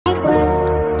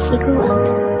she grew up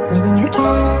within your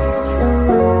castle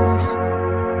walls.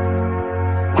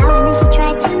 Now and then she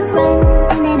tried to run,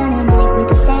 and then on a night with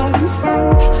the setting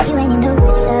sun, she went in the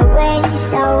woods away,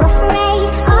 so afraid,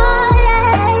 all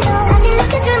alone. I've been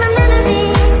looking through my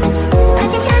memories,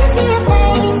 I've been trying to see your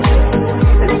face,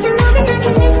 but you're moving like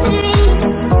a mystery,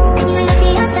 and you look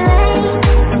the other way.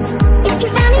 If you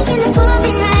found me in the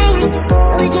pouring rain,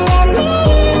 would you let me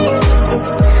in?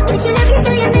 Would you look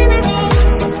into your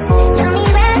memories? Tell me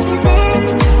where you've been.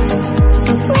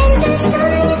 When the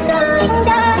sun is going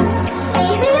down, I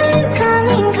feel you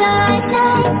coming closer.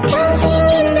 Counting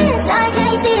in the dark,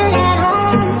 I feel at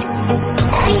home.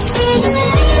 I hear you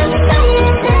in the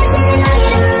silence, dancing in the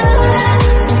aurora.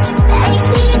 I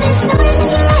need the stars in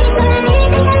your eyes, but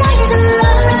anything I like is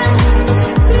aurora.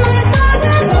 My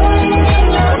father born and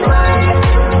you're born.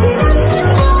 Not to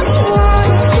only want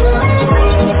to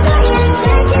embrace your body and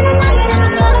dance in the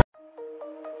aurora.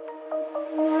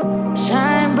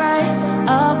 Shine bright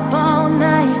up all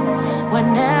night, we're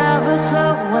never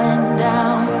slowing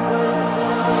down.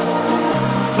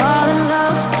 Fall in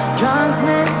love, drunk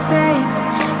mistakes,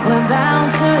 we're bound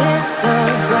to hit the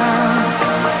ground.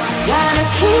 Gotta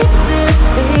keep this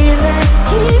feeling,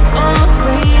 keep on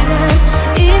breathing,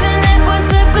 even if we're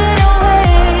slipping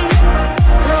away.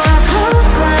 So I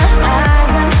close my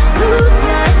eyes and lose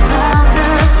myself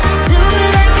now. Do it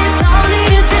like it's only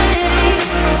a day.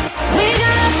 We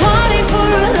got a party for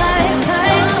a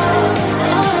lifetime.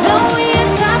 No, we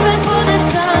ain't stopping for the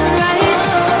sunrise.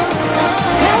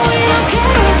 And we don't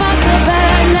care about the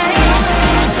bad nights.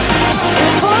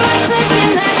 If for a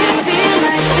second I can feel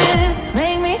like this,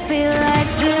 make me feel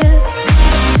like this.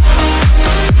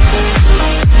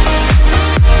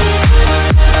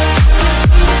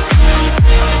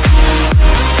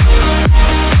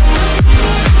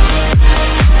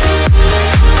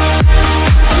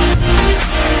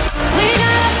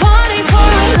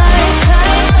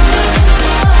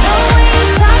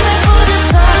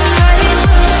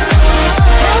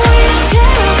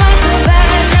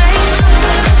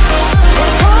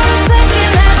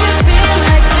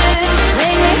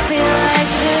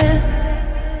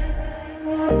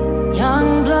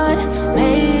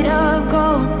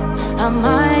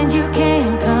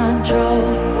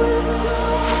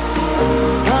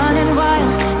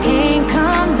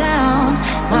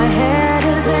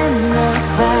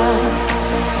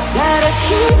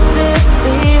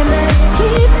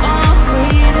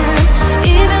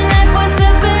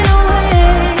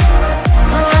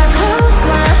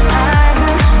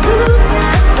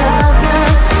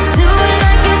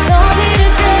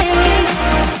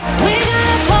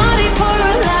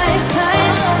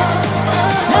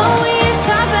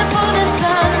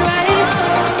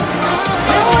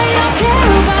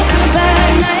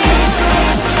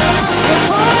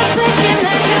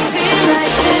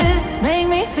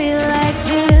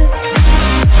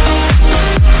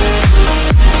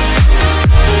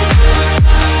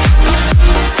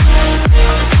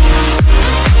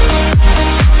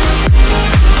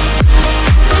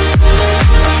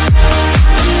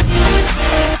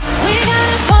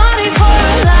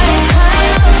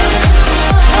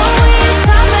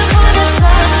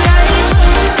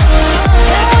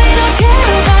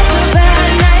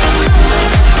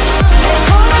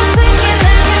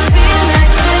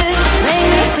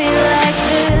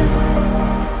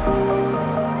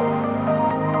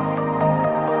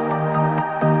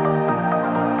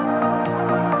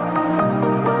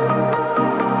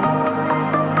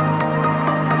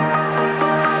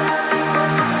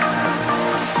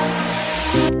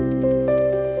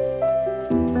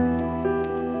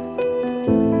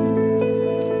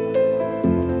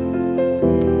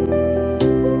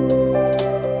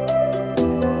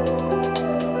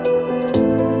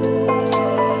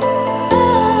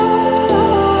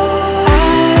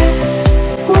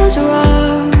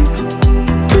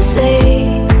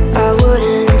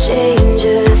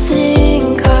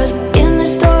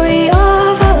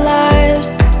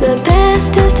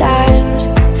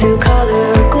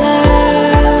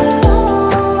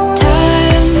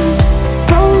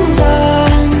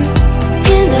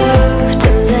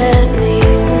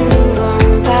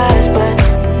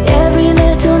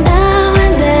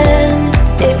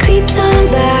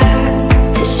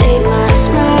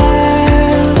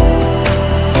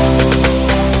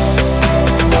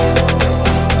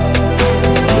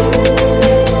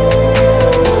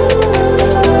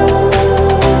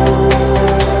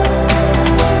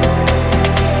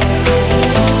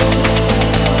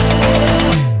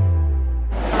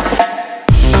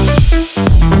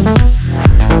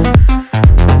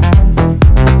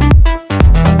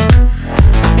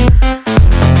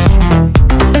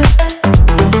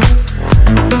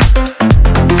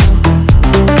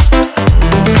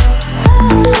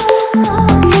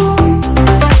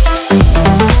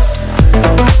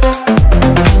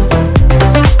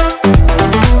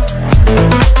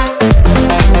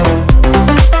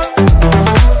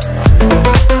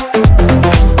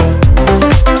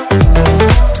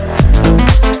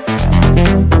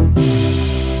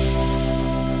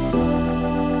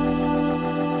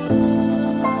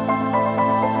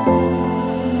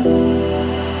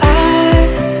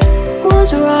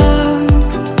 was wrong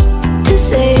to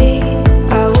say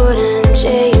I wouldn't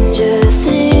change a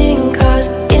thing, 'cause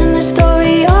in the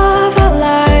story of our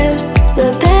lives,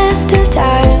 the best of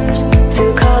times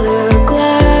through color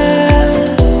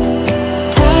glass,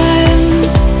 time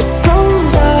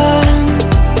rolls on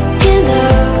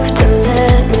enough to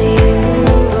let me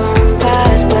move on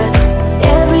past. But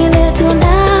every little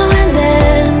now and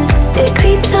then it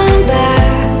creeps on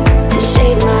back to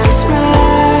shade my smile.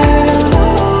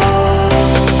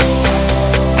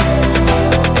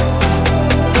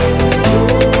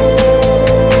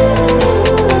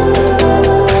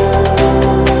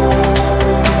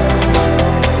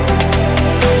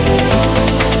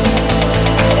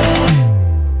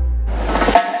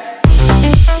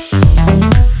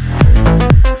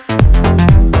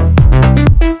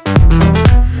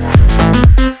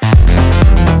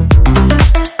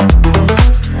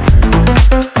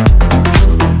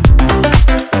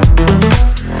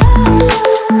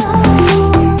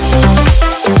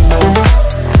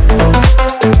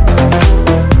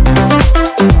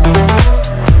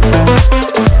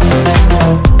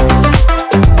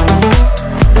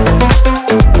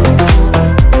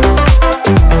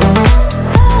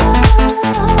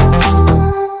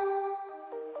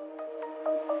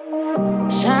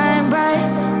 Shine bright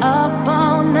up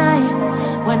all night,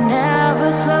 we're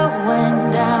never slowing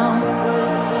down.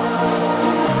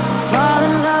 Fall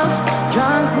in love,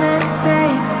 drunk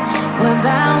mistakes, we're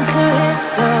bound to hit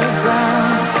the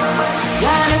ground.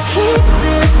 Gotta keep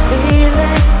this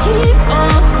feeling, keep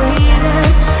on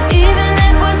breathing, even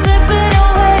if we're slipping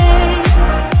away.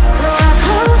 So I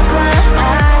close my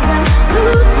eyes and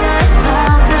lose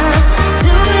myself now,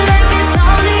 do it like it's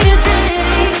only a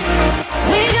day.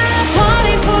 We got a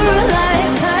party for a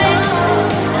lifetime.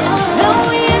 No,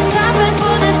 we ain't stopping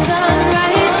for the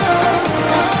sunrise.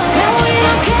 And we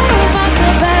don't care about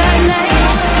the bad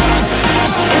nights.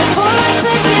 And for a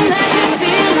second I can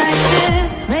feel like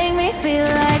this. Make me feel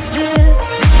like this.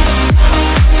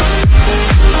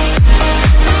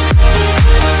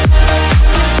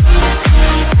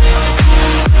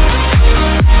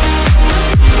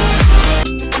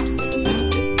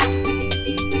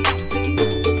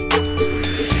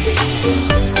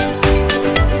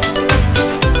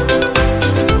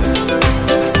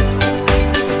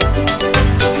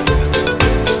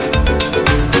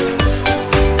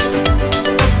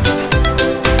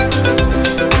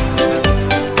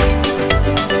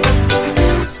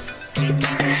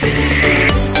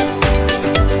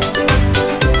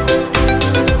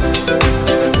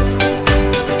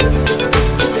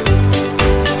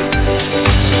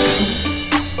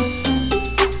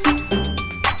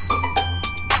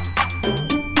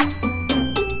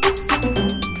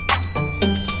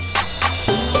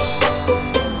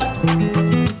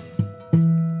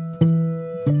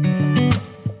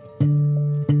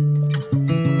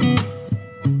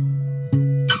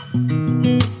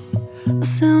 I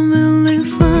sound really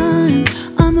fine.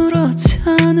 아무렇지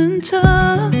않은 척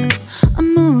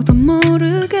아무도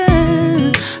모르게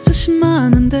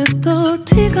조심하는데 또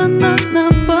티가 났나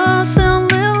봐.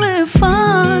 Sound really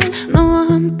fine. 너와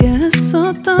함께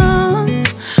했었던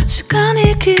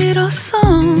시간이 길었어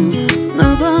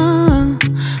나 봐.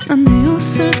 난 네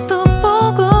옷을 또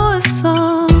보고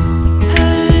있어.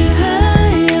 Hey,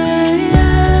 hey, yeah,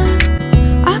 yeah.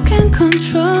 I can't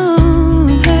control.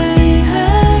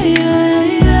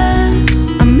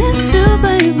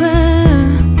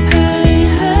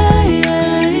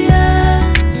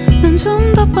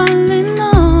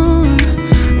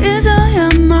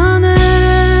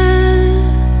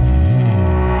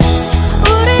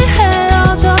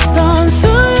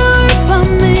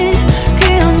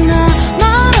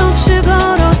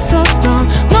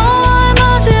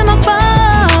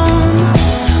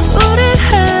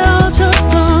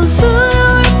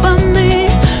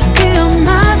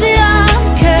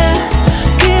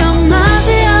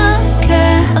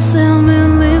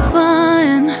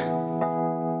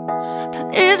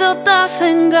 잊었다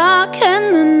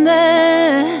생각했는데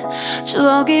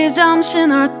추억이 잠시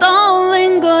널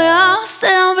떠올린 거야.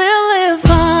 Still really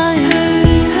fine.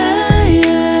 Hey, hey,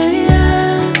 yeah,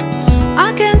 yeah.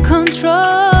 I can't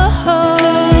control.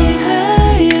 Hey,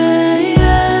 hey, yeah,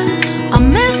 yeah. I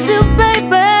miss you,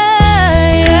 baby.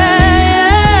 Yeah,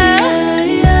 yeah,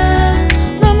 yeah.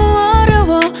 너무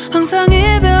어려워. 항상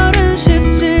이별은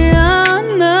쉽지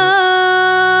않아.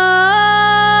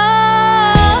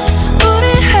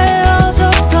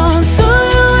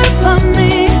 수요일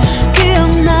밤이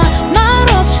기억나. 말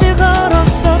없이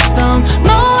걸었었던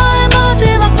너와의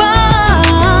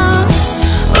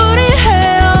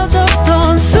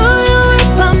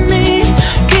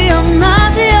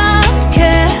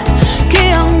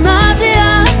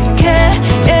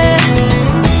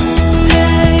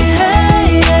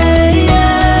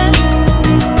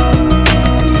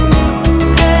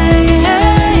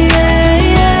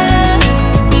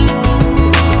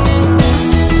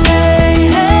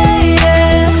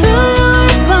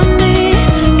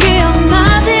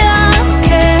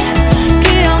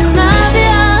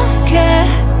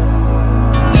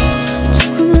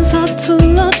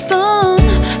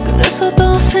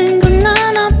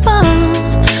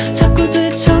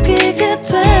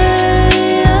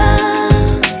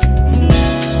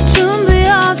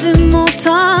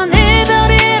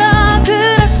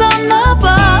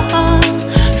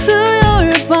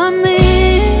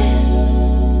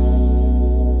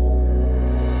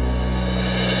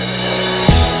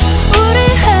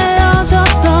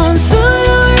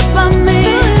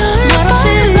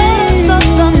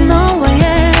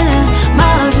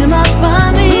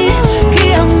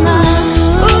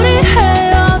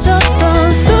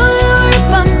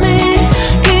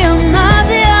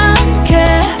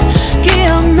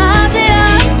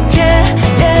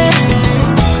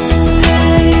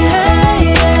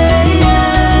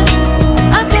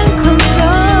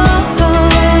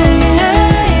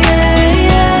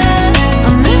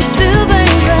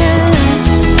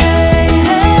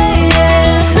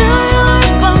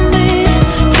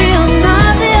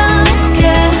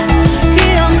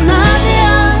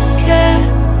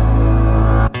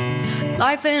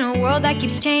life in a world that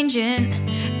keeps changing.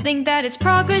 Think that it's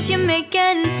progress you're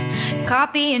making.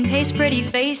 Copy and paste pretty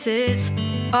faces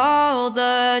all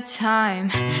the time.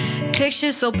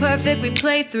 Pictures so perfect we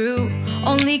play through,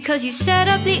 only cause you set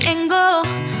up the angle.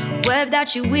 Web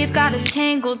that you weave got us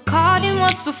tangled, caught in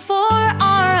what's before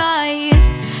our eyes.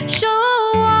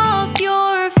 Show off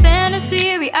your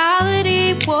fantasy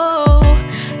reality, whoa,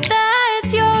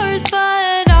 that's yours,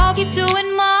 but I'll keep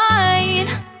doing mine.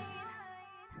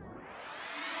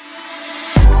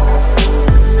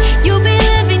 You'll be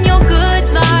living your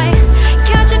good life,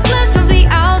 catch a glimpse from the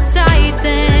outside,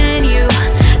 then you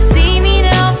see me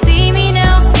now, see me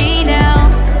now, see now.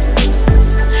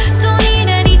 Don't need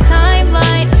any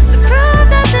timeline to prove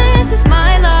that this is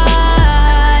my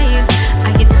life.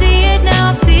 I can see it now,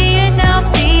 see it now,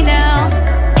 see now.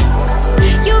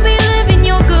 You'll be living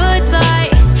your good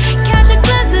life, catch a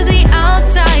glimpse of the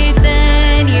outside,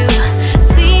 then you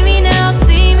see me now,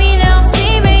 see me now,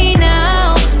 see me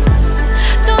now.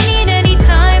 Don't need any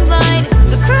timeline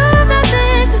to prove that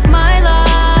this is my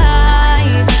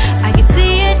life. I can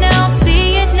see it now,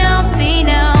 see it now, see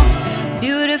now.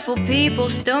 Beautiful people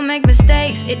still make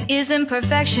mistakes. It isn't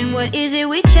perfection, what is it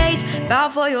we chase? Bow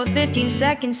for your 15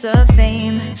 seconds of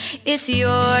fame. It's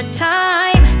your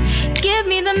time. Give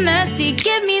me the messy,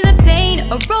 give me the pain.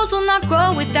 A rose will not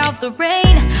grow without the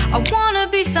rain. I wanna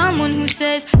be someone who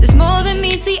says there's more than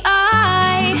meets the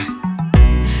eye.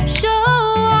 Show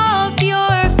off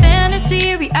your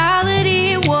fantasy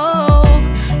reality, whoa,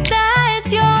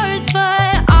 that's yours,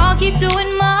 but I'll keep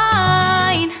doing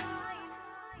mine.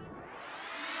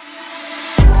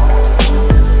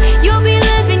 You'll be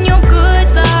living your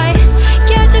good life,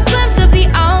 catch a glimpse of the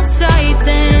outside,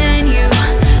 then you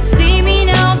see me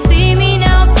now, see me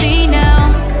now, see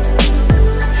now.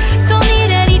 Don't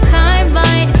need any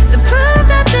timeline to prove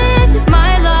that this is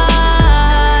my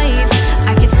life.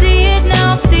 I can see it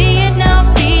now, see it now,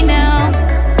 see now.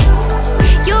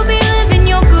 You'll be living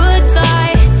your good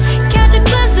life, catch a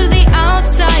glimpse of the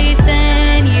outside,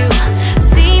 then you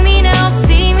see me now,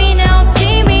 see me now,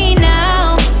 see me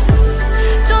now.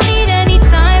 Don't need any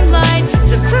timeline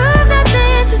to prove that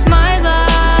this is my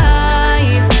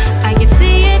life. I can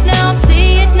see it now,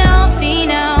 see it now, see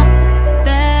now.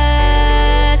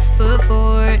 Best foot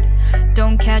forward,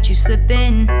 don't catch you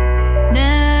slipping.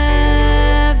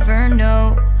 Never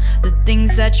know the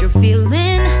things that you're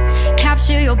feeling.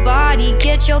 Capture your body,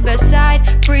 get your best side.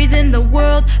 Breathe in the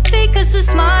world, fake us a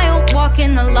smile.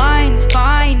 Walking the lines,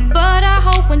 fine, but I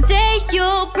hope one day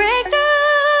you'll break through.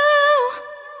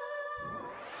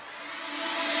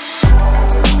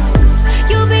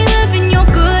 You'll be living your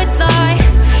good life,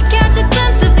 catch a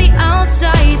glimpse of the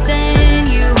outside, then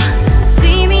you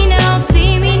see me now,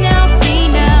 see me now, see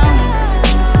now.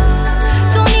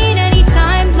 Don't need any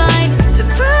timeline to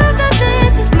prove that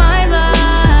this is my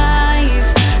life.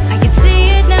 I can see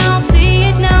it now, see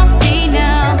it now, see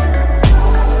now.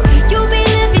 You'll be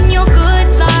living your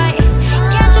good life,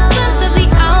 catch a glimpse of the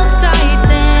outside,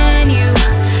 then you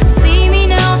see me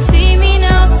now, see me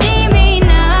now, see me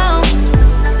now.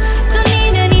 Don't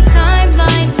need any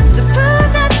timeline to prove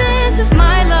that this is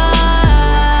my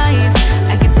life.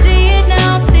 I can see it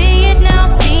now, see it now,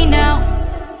 see now.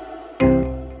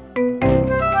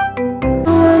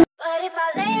 But if I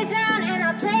lay down and I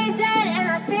play dead and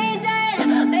I stay dead,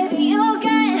 maybe you'll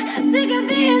get sick of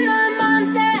being the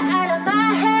monster out of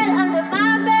my head, under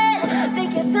my bed.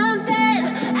 Think you're something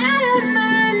out of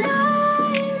my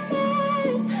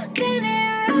nightmares,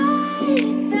 standing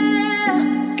right there.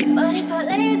 But if I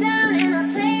lay down and I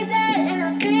play dead and I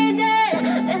stay dead,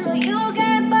 then will you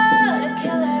get bored of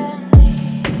killing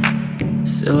me?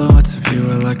 Silhouettes of you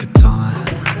are like a taunt.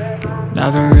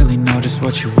 Never really know just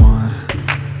what you want.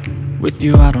 With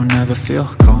you I don't ever feel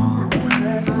calm.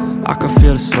 I can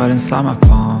feel the sweat inside my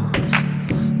palms.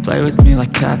 Play with me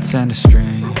like cats and a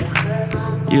string.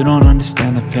 You don't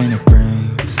understand the pain it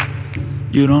brings.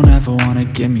 You don't ever wanna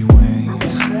give me wings.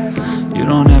 You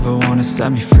don't ever wanna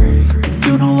set me free.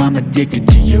 You know I'm addicted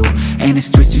to you, and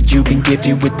it's twisted, you've been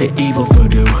gifted with the evil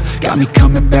voodoo. Got me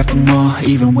coming back for more,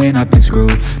 even when I've been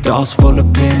screwed. Dolls full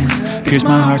of pins, pierce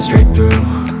my heart straight through.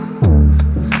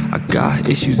 I got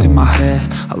issues in my head,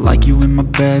 I like you in my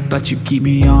bed, but you keep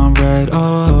me on red.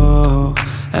 Oh,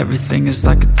 everything is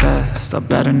like a test, I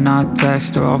better not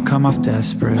text or I'll come off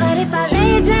desperate. But if I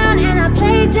lay down and I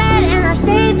play dead and I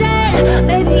stay dead,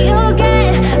 maybe you'll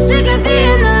get sick of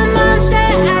being the monster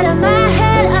out of my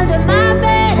head, under my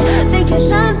bed. Think you're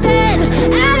something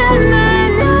out of my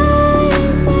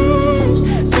nightmares,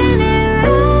 standing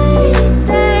right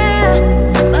there.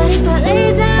 But if I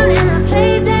lay down and I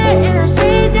play dead and I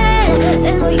stay dead,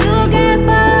 then will you get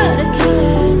bored of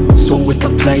killing me? So if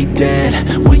I play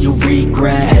dead? Will you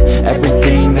regret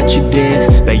everything that you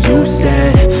did, that you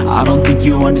said? I don't think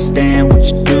you understand what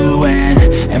you're doing,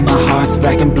 and my heart's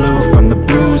black and blue from the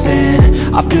bruising.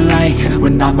 I feel like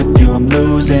when I'm with you I'm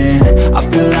losing. I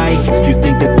feel like you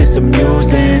think that this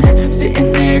amusing,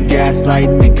 sitting there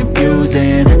gaslighting and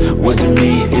confusing. Was it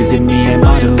me? Is it me? Am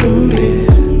I deluded?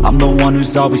 I'm the one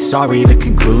who's always sorry, the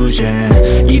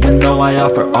conclusion, even though I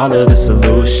offer all of the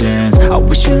solutions. I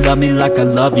wish you loved me like I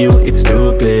love you, it's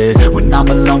stupid. When I'm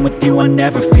alone with you I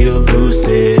never feel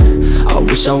lucid. I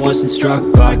wish I wasn't struck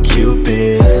by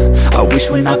Cupid. I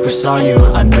wish when I first saw you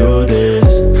I knew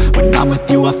this. When I'm with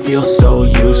you I feel so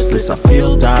useless, I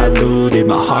feel diluted,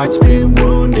 my heart's been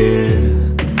wounded.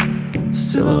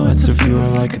 Silhouettes of you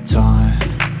are like a taunt,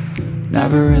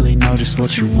 never really know just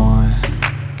what you want.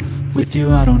 With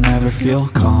you I don't ever feel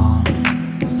calm,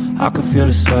 I can feel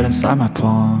the sweat inside my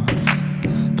palms.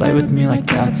 Play with me like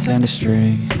cats and a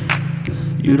string,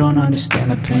 you don't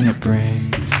understand the pain it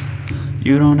brings.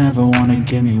 You don't ever wanna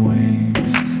give me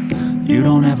wings, you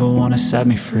don't ever wanna set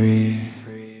me free.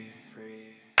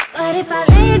 But if I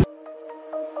lay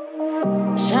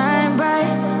shine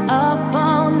bright up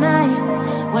all night,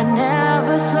 we're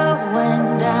never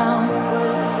slowing down.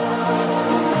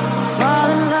 Fall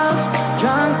in love,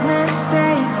 drunk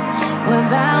mistakes, we're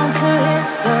bound to hit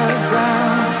the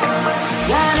ground.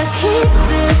 Gotta keep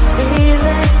this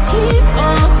feeling, keep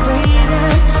on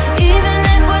breathing, even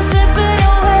if we're slipping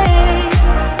away.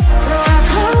 So I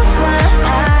close my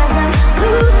eyes and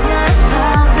lose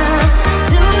myself now,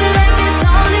 do it like it's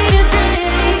only a day.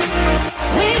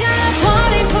 We got a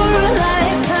party for a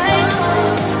lifetime,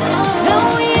 no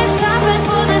we ain't stopping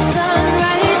for the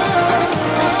sunrise,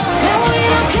 and we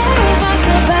don't care about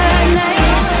the bad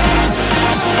nights.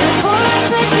 And for a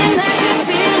second I can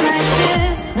feel like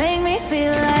this, make me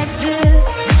feel like this.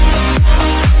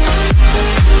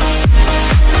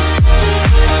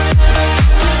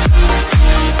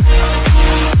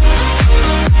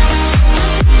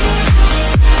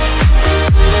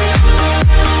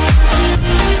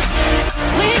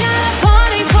 We got a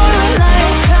party for a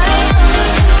lifetime,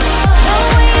 no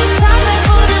we ain't stopping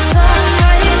for the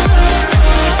sunrise,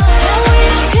 and we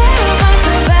don't care about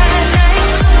the bad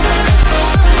nights.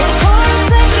 And for a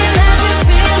second I can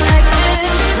feel like this,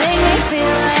 make me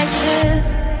feel like this.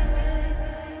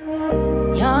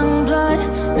 Young blood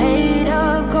made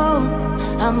of gold,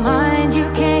 a mind you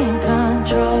can't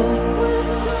control.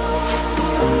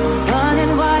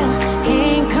 Running wild,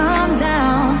 can't come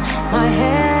down, my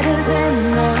head is in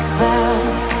the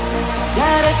clouds.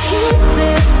 Gotta keep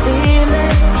this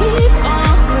feeling, keep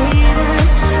on breathing,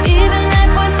 even if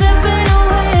we're slipping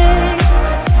away.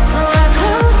 So I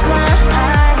close my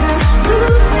eyes and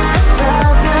lose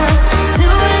myself now, do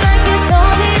it like it's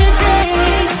only today.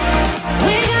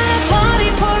 We got a party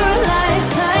for a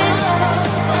lifetime,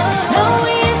 no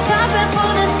we ain't stopping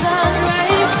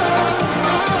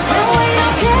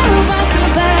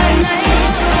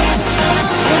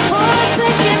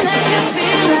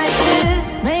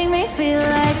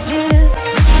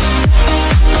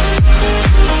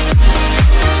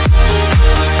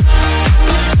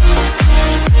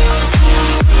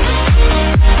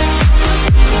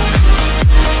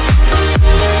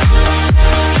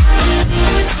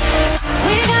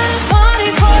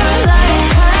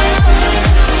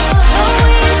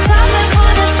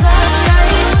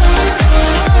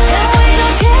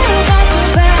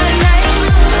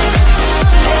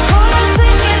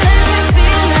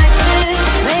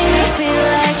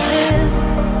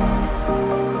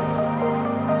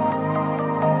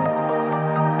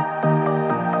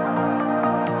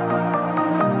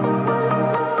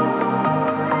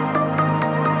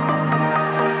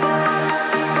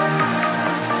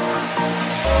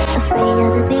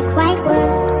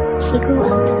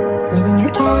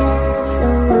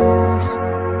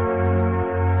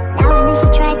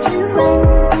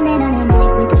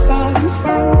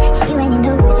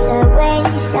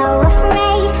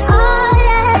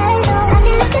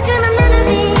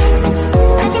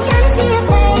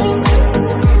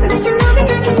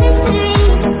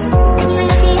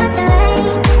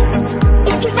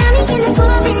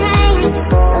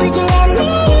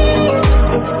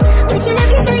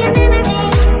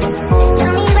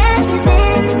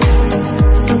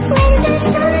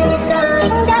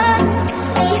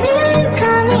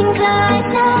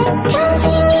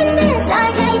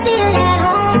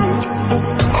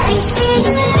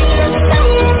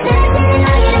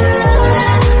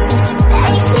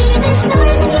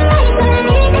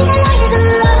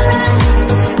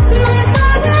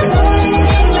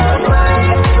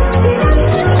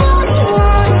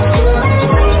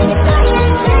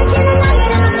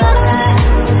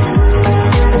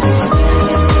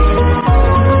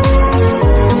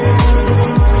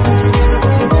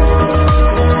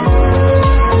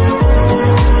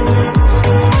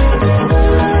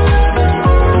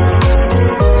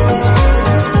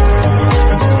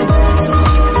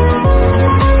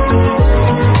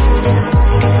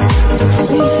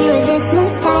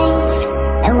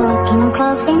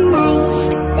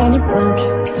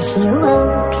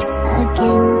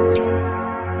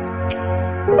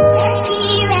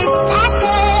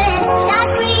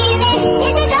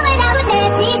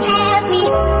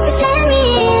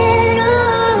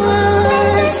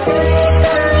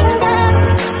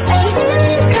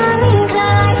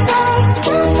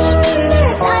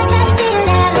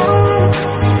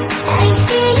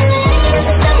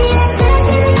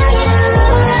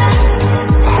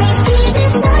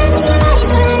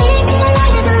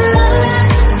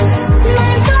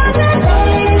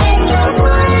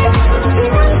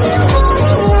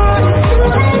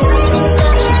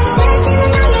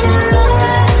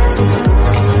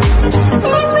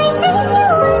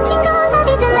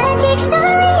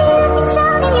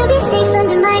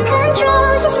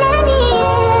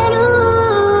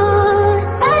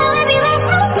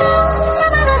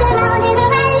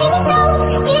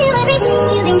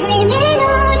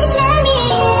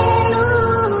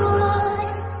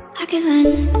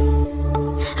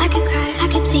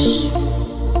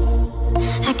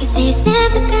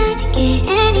never gonna get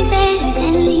any better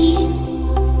than leave.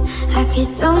 I could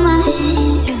throw my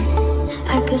hands up,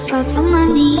 I could fall to my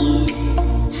knees.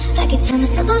 I could tell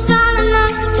myself I'm strong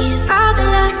enough to give all the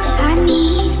love that I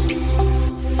need.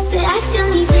 But I still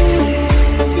need you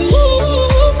to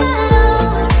ease my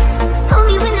load. Hold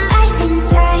me when the lightning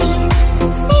strikes.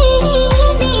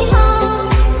 Lead me home,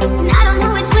 and I don't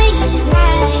know which way is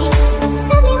right.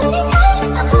 Love me when it's hard,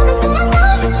 I promise that I'm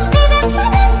not leaving for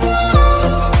the side.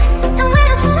 And when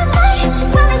I fall apart,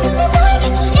 promise in the dark,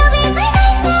 you'll be by my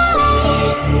side.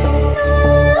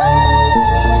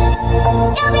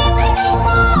 You'll be by my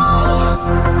side.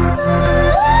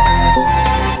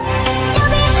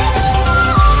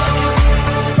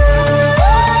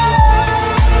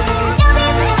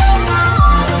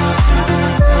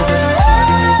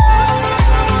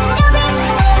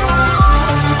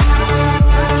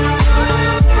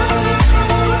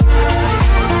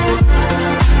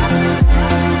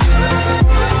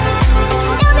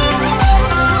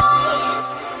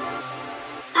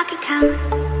 I could count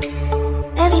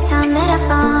every time that I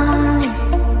fall in.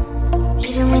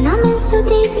 Even when I'm in so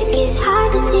deep, it gets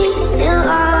hard to see you're still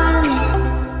all in.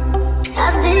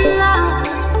 I've been lost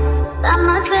by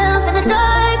myself in the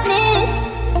darkness.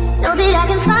 Know that I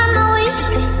can find my way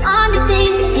even on the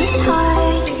days when it's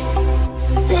hardest.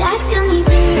 But I still need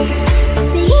you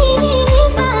to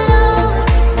ease my load.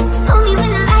 Hold me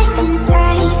when the lightning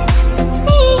strikes.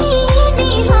 Lead me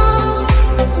home,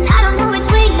 and I don't know which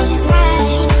way is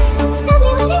right. Love me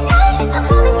when it's hard, I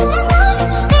promise that I'm not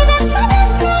leaving for the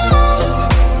side.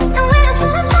 And when I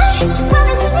fall apart,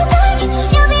 promise in the dark,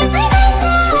 you'll be by my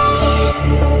side.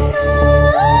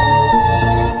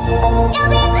 You'll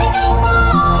be by my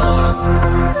side.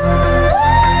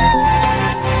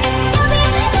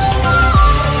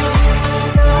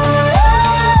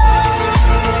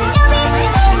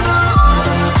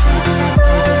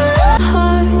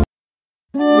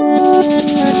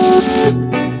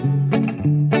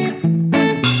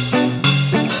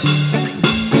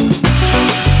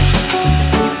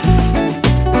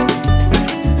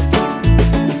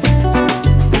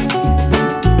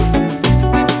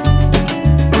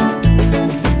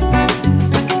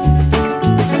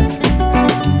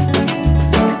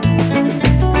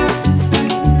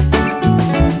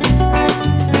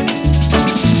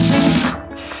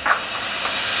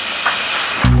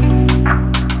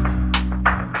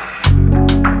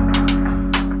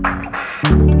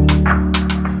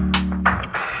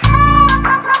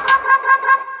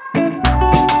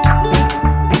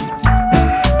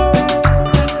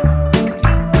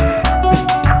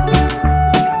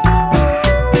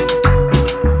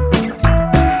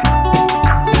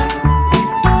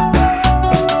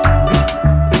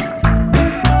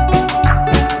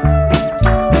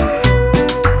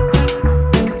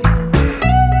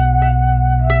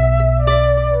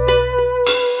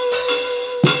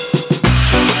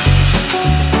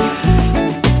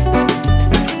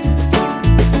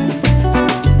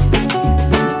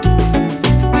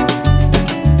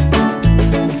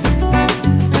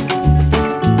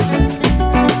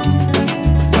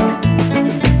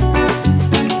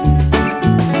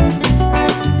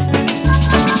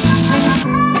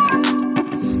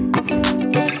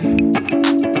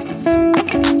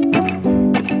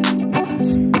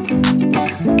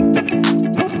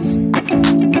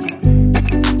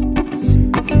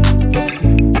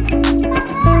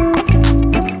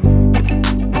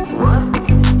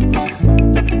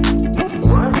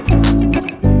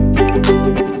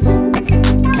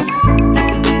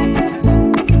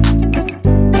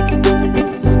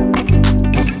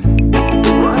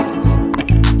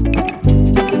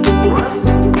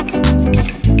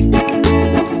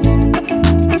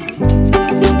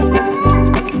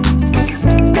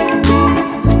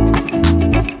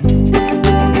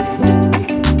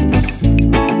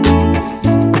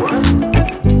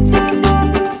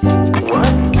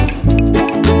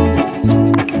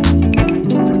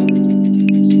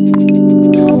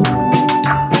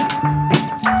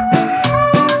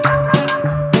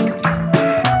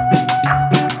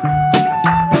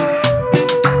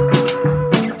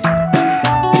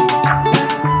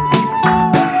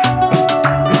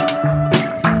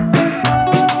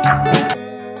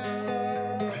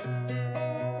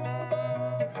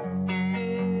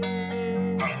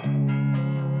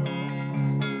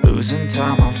 Losing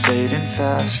time, I'm fading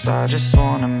fast. I just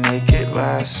wanna make it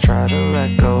last. Try to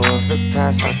let go of the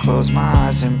past. I close my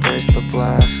eyes, embrace the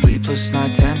blast. Sleepless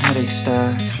nights and headaches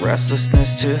stack.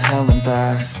 Restlessness to hell and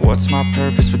back. What's my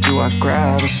purpose? What do I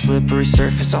grab? A slippery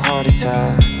surface, a heart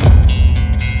attack.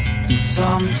 And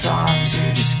sometimes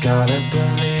you just gotta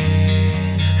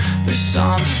believe there's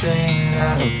something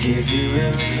that'll give you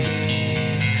relief.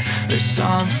 There's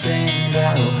something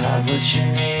that'll have what you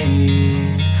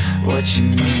need, what you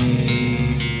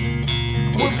need.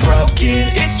 We're broken,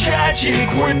 it's tragic,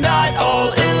 we're not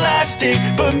all elastic,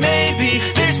 but maybe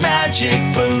there's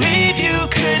magic, believe you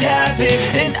could have it.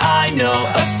 And I know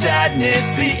of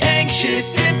sadness, the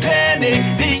anxious and panic,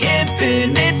 the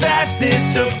infinite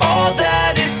vastness of all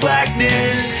that is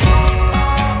blackness.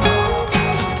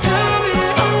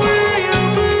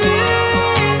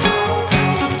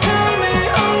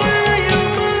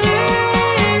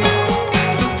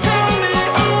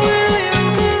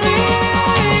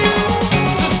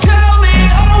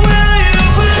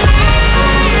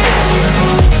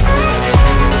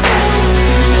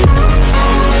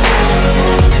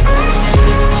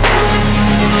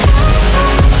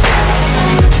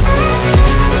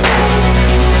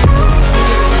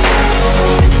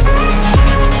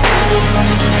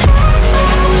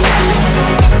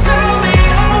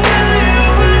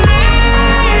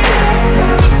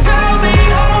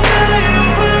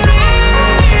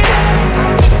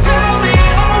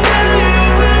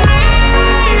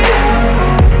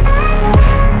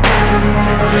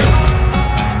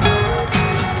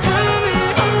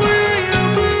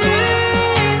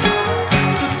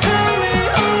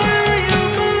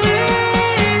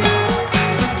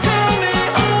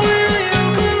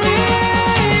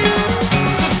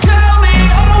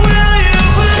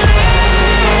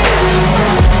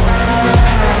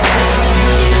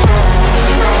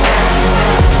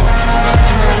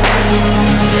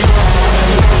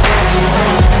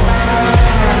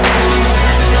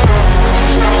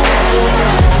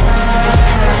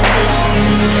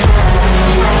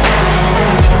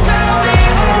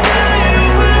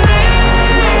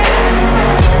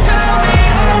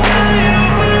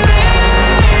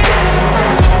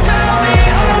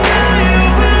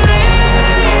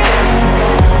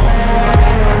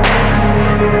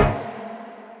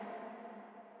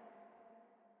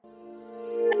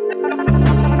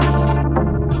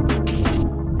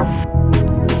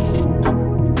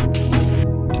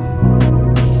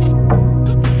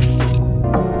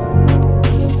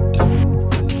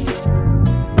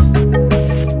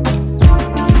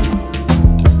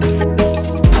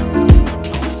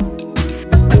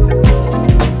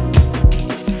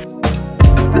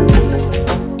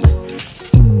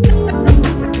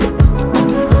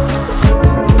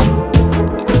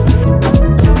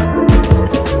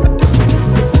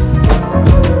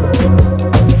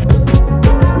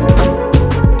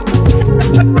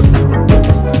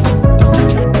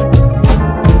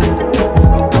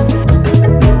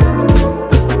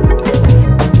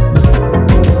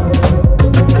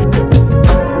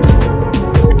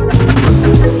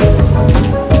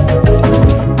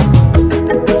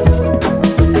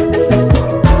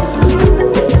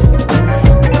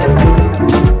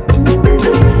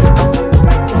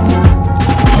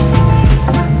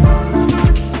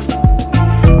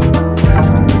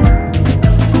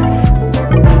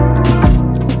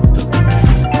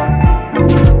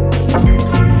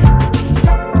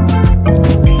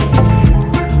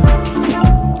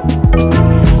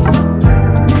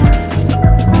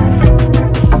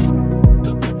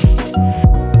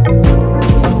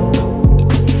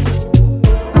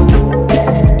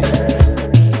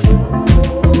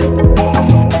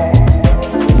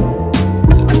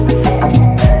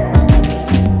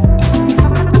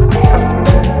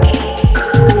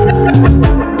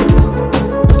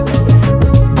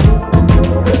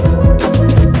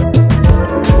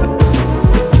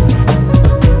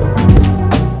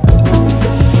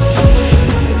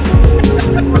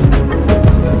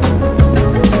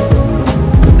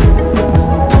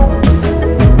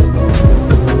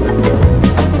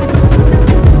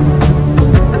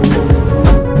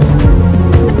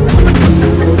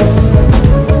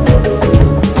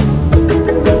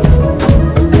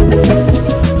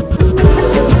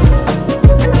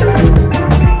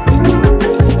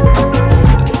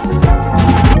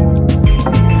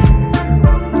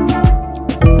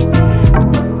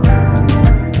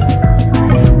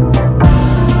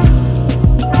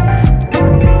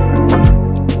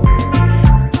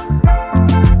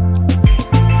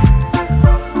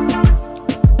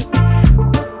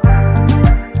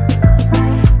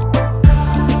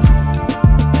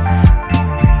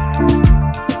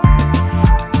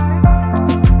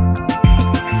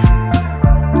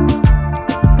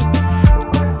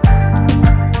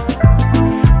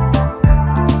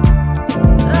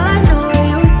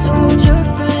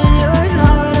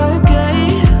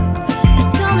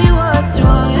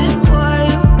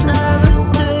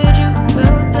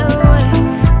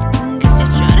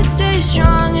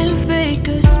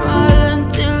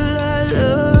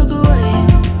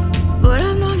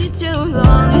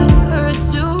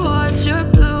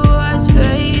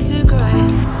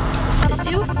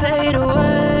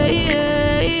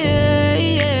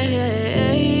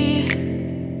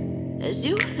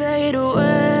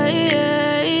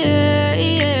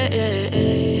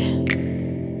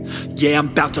 yeah, I'm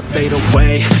about to fade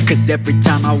away. Cause every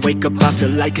time I wake up I feel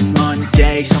like it's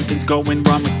Monday. Something's going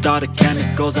wrong with all the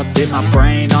chemicals up in my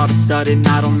brain. All of a sudden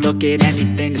I don't look at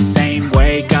anything the same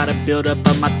way. Gotta build up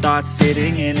of my thoughts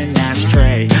sitting in an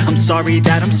ashtray. I'm sorry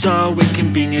that I'm so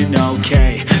inconvenient,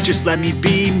 okay. Just let me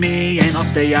be me and I'll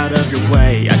stay out of your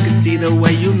way. I can see the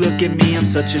way you look at me, I'm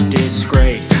such a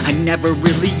disgrace. I never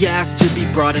really asked to be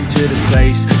brought into this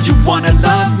place. You wanna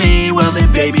love me? Well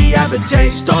then baby, have a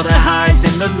taste. All the highs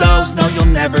and the lows, no, you'll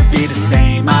never be the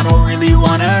same. I don't really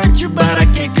wanna hurt you, but I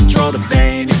can't control the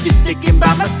pain. If you're sticking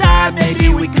by my side, maybe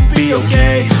we could be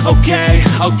okay. Okay,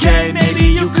 okay, maybe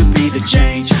you could be the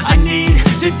change I need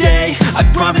today. I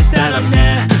promise that I've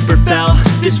never felt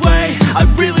this way. I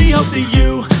really hope that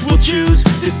you will choose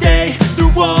to stay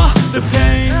through all the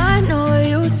pain. I know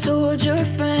you told your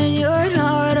friend you're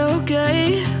not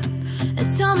okay,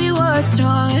 and tell me what's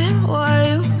wrong and why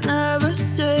you never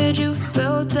said you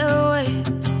felt that way.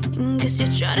 Guess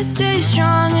you're trying to stay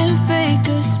strong and fake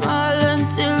a smile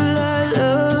until I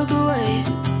look away.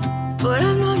 But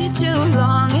I've known you too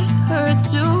long, it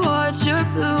hurts to watch your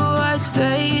blue eyes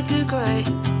fade to gray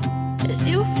as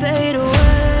you fade away.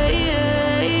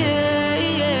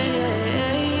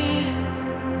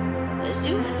 As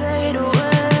you fade away.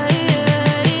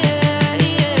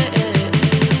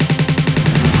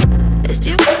 As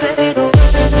you fade away.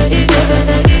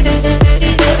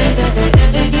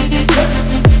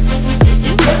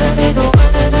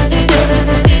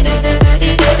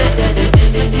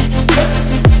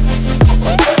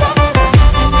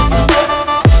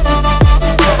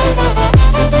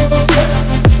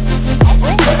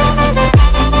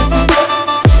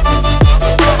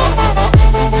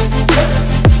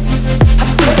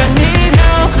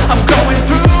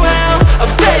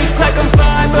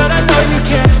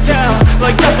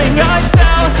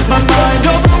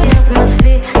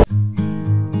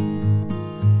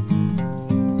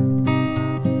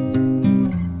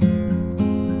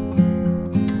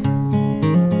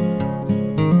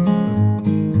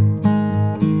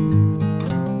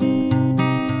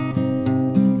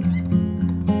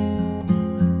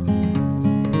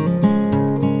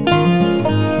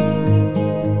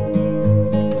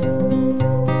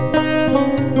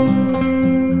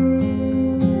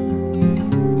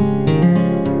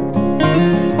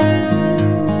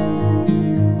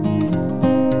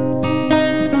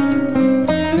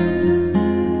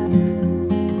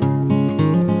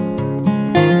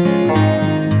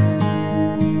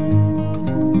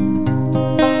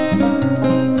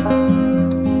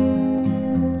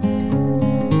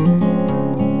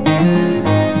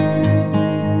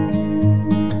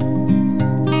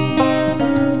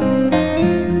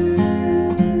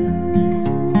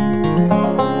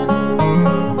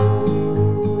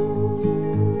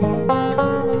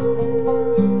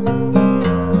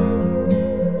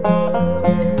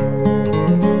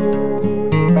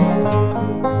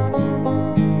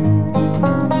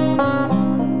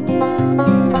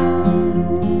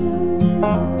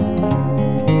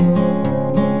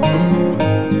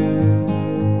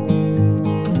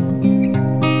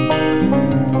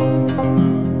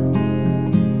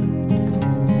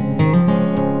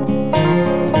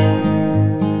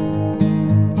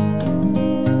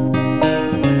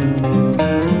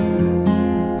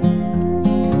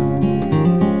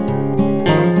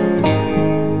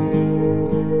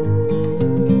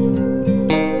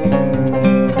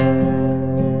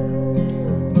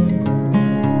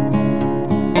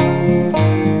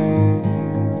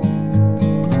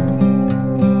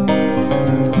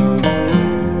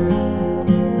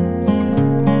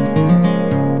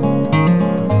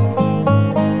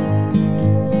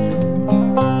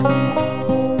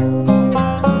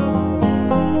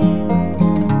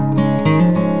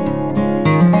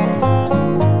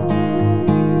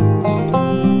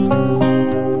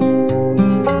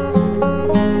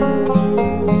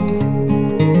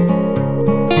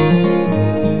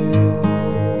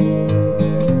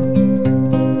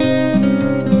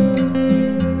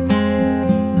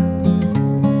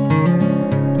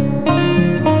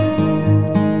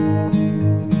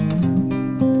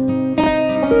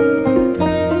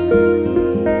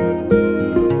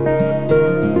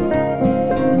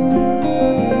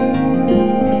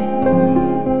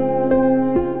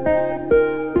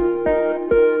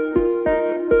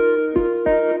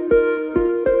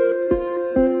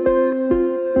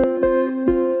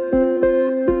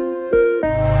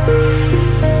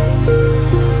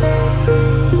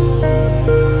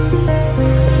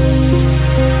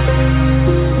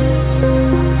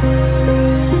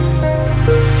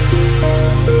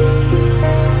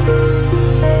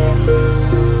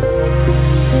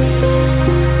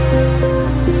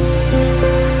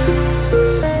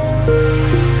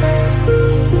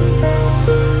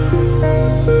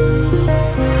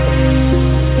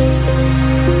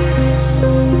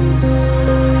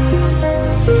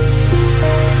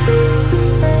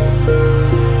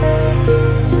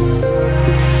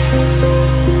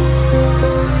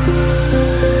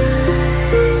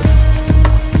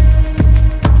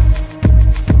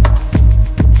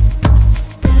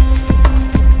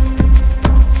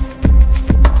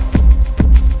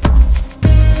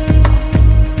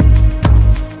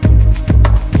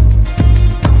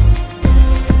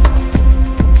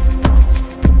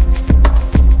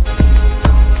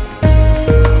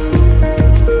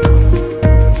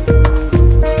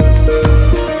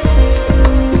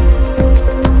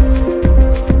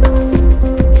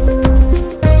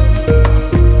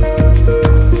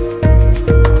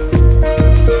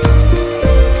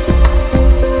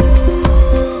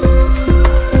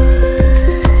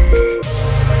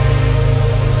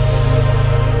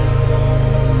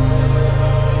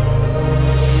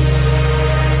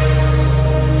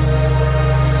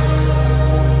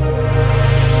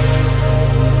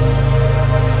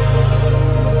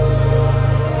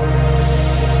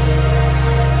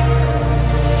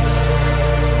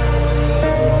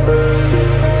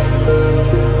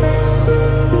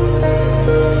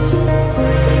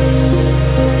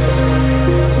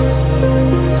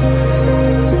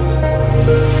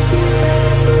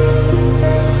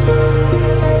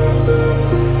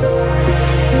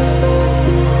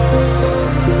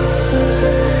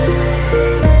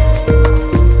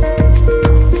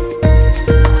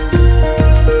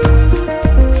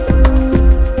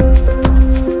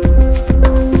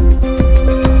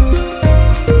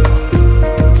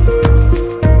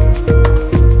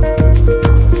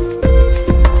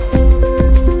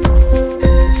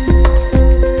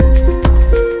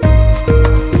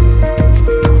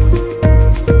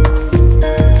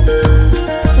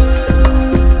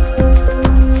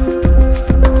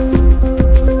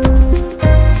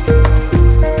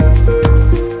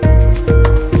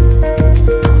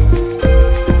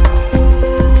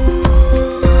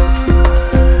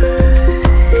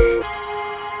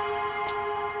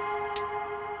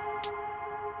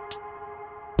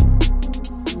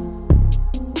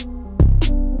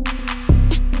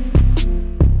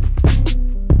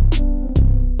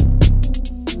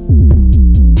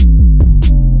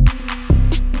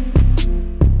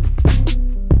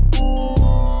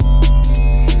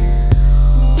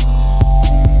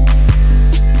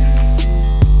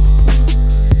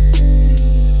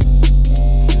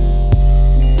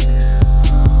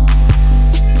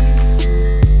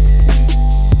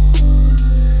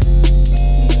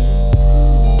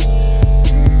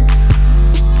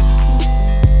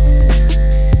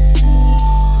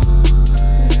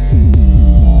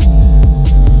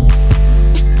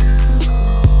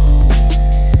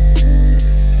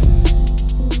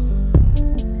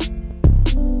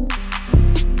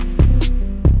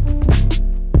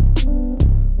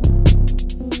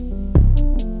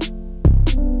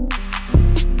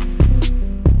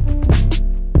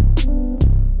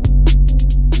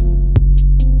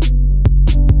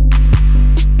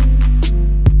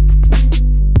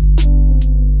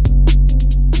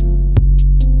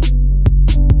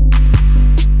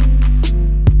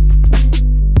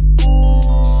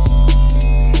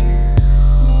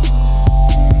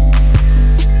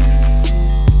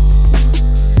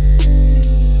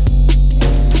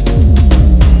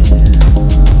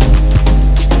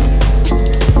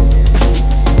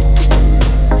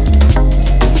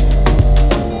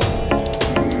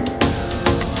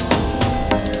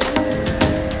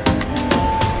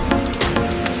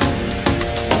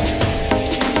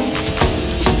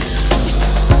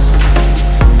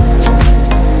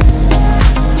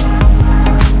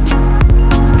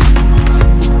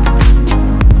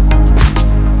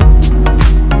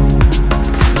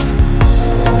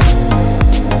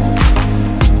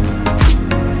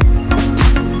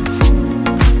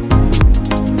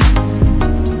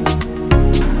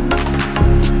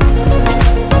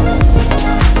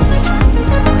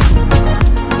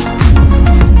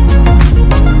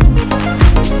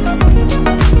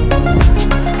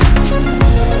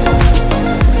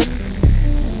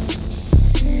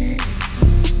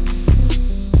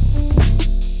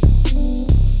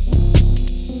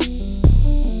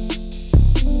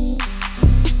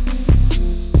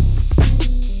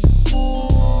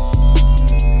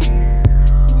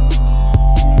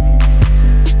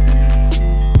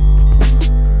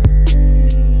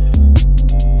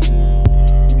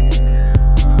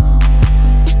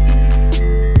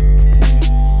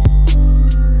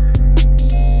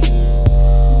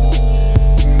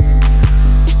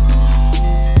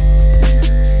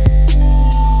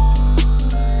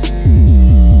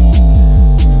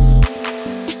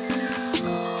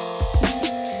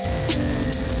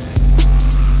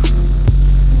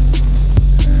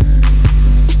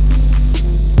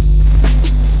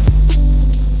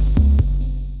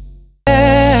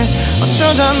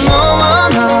 어쩌다 너와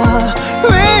나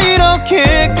왜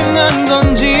이렇게 끝난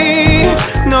건지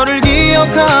너를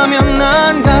기억하면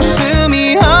난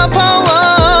가슴이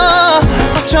아파와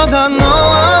어쩌다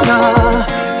너와 나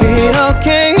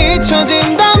이렇게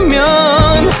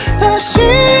잊혀진다면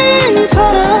다신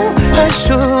사랑할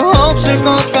수 없을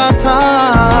것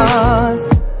같아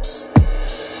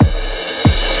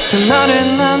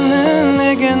그날의 나는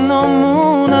내게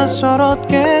너무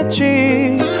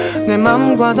낯설었겠지 내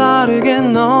맘과 다르게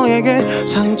너에게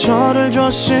상처를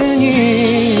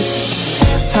줬으니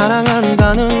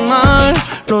사랑한다는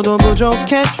말로도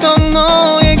부족했던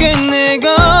너에게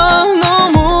내가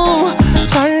너무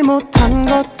잘못한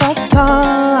것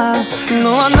같아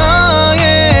너와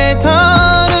나의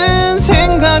다른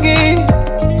생각이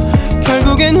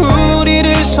결국엔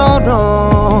우리를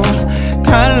서로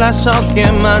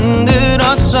갈라서게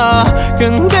만들었어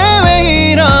근데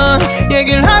왜 이런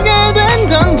얘기를 하게 된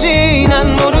건지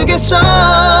난 모르겠어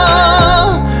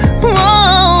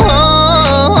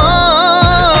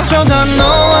어쩌다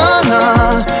너와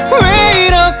나 왜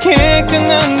이렇게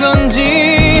끝난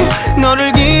건지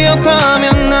너를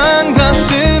기억하면 난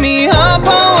가슴이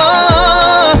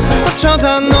아파와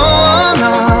어쩌다 너와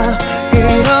나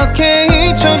이렇게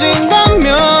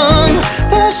잊혀진다면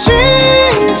다시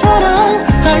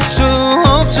사랑할 수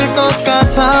없을 것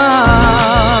같아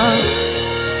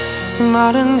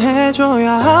말은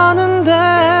해줘야 하는데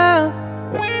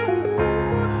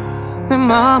내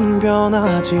마음은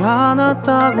변하지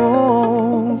않았다고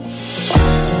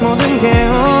모든 게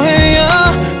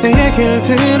오해야 내 얘길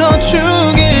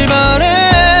들어주길 바래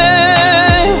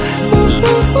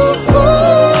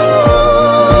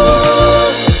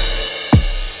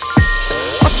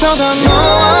어쩌다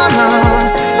너와 나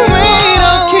왜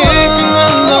이렇게 끝난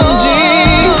건지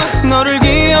너를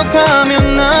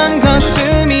기억하면 난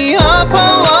가슴이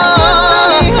아파와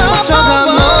어쩌다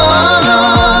너와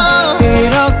나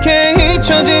이렇게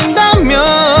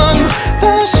잊혀진다면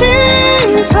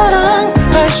다시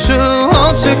사랑할 수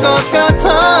없을 것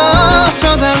같아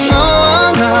어쩌다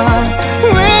너와 나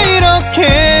왜 이렇게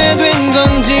된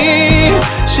건지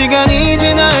시간이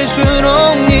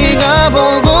지날수록 네가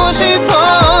보고 싶어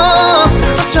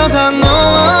어쩌다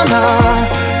너와 나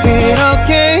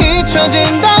이렇게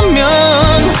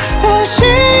잊혀진다면 다시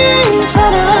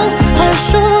사랑할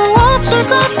수 없을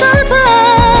것 같아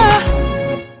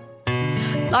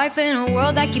Life in a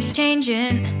world that keeps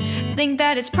changing. Think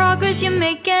that it's progress you're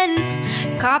making.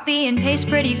 Copy and paste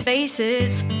pretty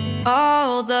faces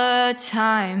all the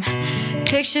time.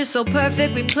 Pictures so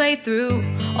perfect we play through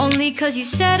only cause you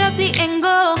set up the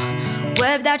angle.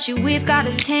 Web that you weave got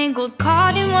us tangled,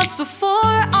 caught in what's before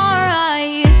our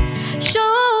eyes.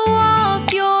 Show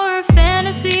off your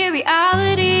fantasy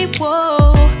reality,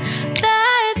 whoa,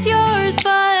 that's yours,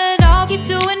 but I'll keep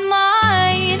doing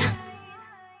mine.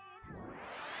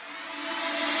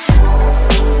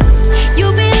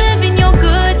 You'll be living your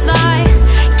good life,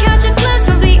 catch a glimpse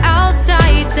from the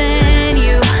outside, then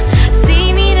you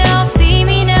see me now, see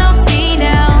me now, see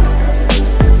now.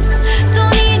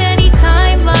 Don't need any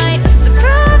timeline to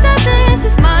prove that this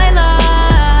is my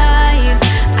life.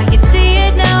 I can see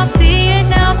it now, see it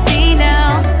now, see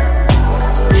now.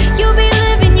 You'll be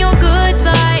living your good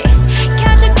life,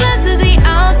 catch a glimpse of the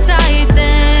outside,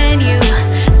 then you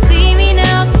see me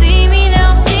now, see me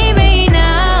now, see me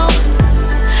now.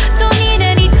 Don't need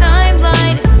any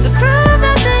timeline to prove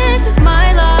that this is my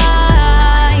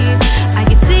life. I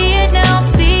can see it now,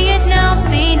 see it now,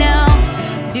 see now.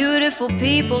 Beautiful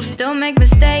people still make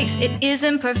mistakes. It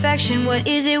isn't perfection, what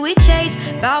is it we chase?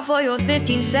 Bow for your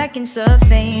 15 seconds of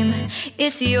fame.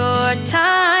 It's your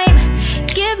time.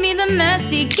 Give me the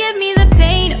messy, give me the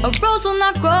pain. A rose will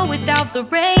not grow without the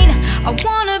rain. I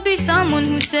wanna be someone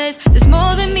who says there's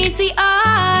more than meets the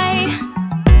eye.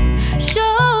 Show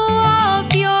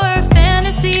off your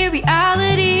fantasy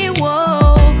reality,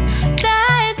 whoa,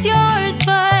 that's yours,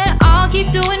 but I'll keep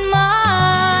doing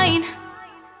mine.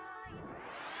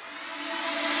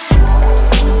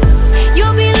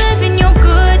 You'll be living your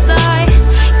good life,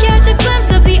 catch a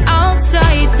glimpse of the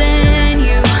outside, then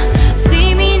you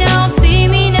see me now, see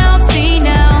me now, see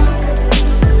now.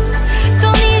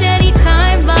 Don't need any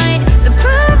timeline to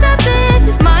prove that this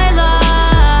is my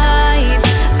life.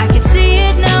 I can see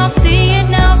it now, see it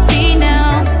now, see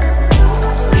now.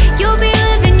 You'll be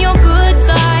living your good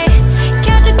life,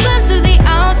 catch a glimpse of the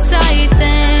outside,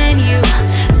 then you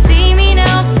see me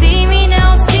now, see me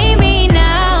now, see me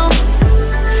now.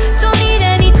 Don't need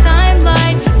any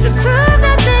timeline to prove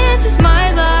that this is my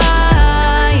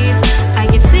life. I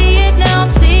can see it now,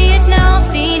 see it now,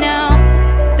 see now.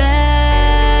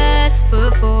 Best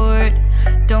foot forward,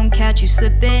 don't catch you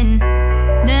slipping.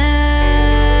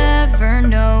 Never never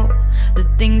know the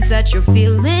things that you're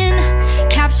feeling.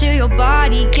 Capture your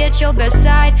body, get your best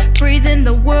side. Breathe in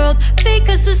the world, fake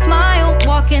us a smile.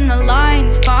 Walking the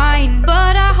lines, fine,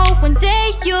 but I hope one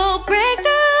day you'll break through.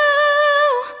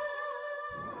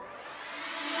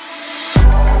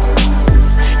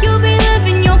 You'll be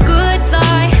living your good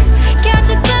life. Catch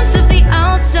a glimpse of the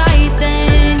outside,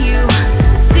 then you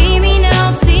see me now,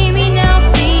 see me now,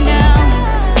 see now.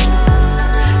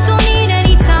 Don't need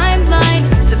any timeline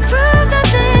to prove that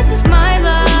this is my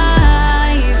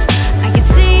life. I can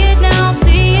see it now,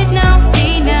 see it now,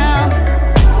 see now.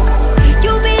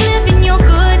 You'll be living your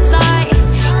good life.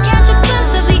 Catch a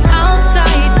glimpse of the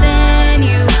outside, then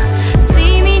you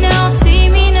see me now, see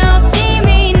me now, see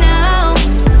me now.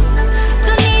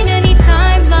 Don't need any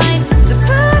timeline to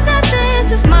prove that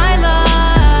this is my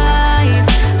life.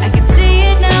 I can see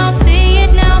it now, see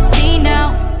it now, see now.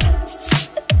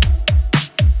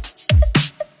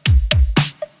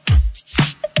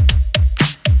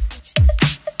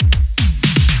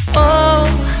 Oh,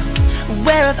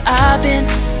 where have I been?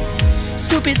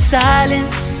 Stupid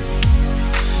silence.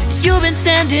 You've been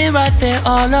standing right there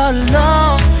all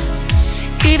along,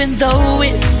 even though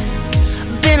it's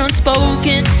been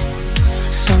unspoken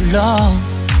so long.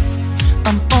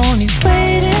 I'm only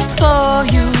waiting for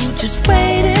you, just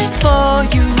waiting for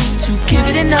you to give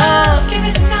it enough.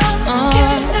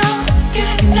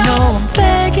 You know I'm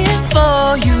begging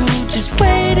for you, just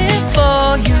waiting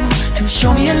for you to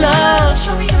show me your love.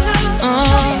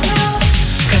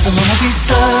 Cause I wanna be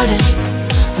certain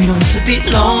we don't have to be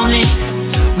lonely,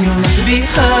 we don't have to be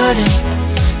hurting.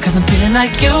 Cause I'm feeling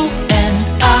like you and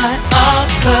I are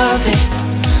perfect.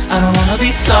 I don't wanna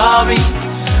be sorry,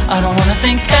 I don't wanna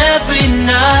think every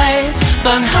night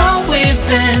about how we've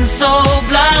been so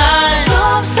blind. So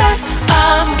upset,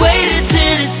 I've waited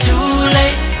till it's too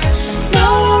late.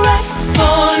 No rest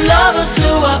for lovers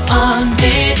who are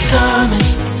undetermined.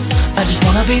 I just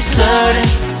wanna be certain,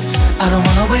 I don't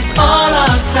wanna waste all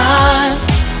our time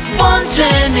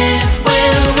wondering if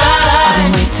we're right. I've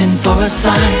been waiting for a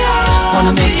sign,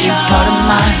 wanna make you part of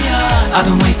mine. I've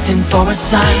been waiting for a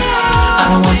sign, I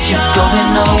don't want you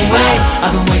going away.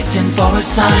 I've been waiting for a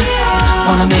sign,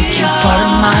 wanna make you part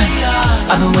of mine.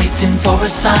 I've been waiting for a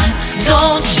sign.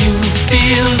 Don't you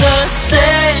feel the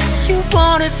same? You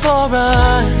want it for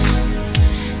us,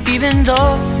 even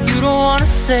though you don't wanna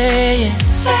say it.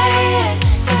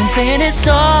 You've been saying it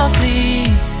softly,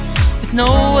 with no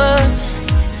words.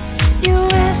 You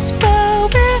whisper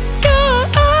with your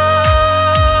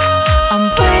eyes. I'm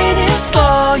waiting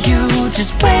for you,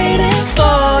 just waiting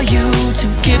for you to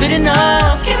give it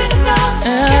enough.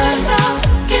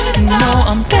 No,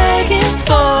 I'm begging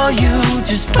for you,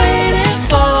 just waiting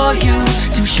for you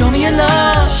to show me your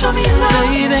love,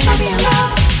 baby.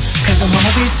 Cause I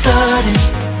wanna be certain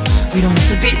we don't have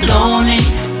to be lonely,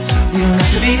 we don't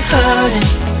have to be hurting.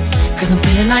 Cause I'm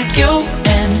feeling like you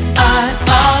and I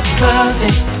are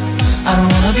perfect. I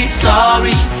don't wanna be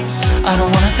sorry, I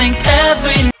don't wanna think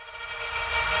every night.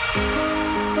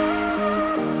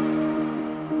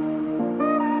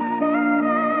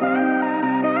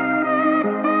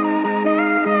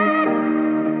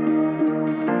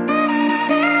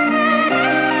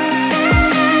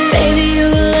 Baby, you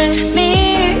let me.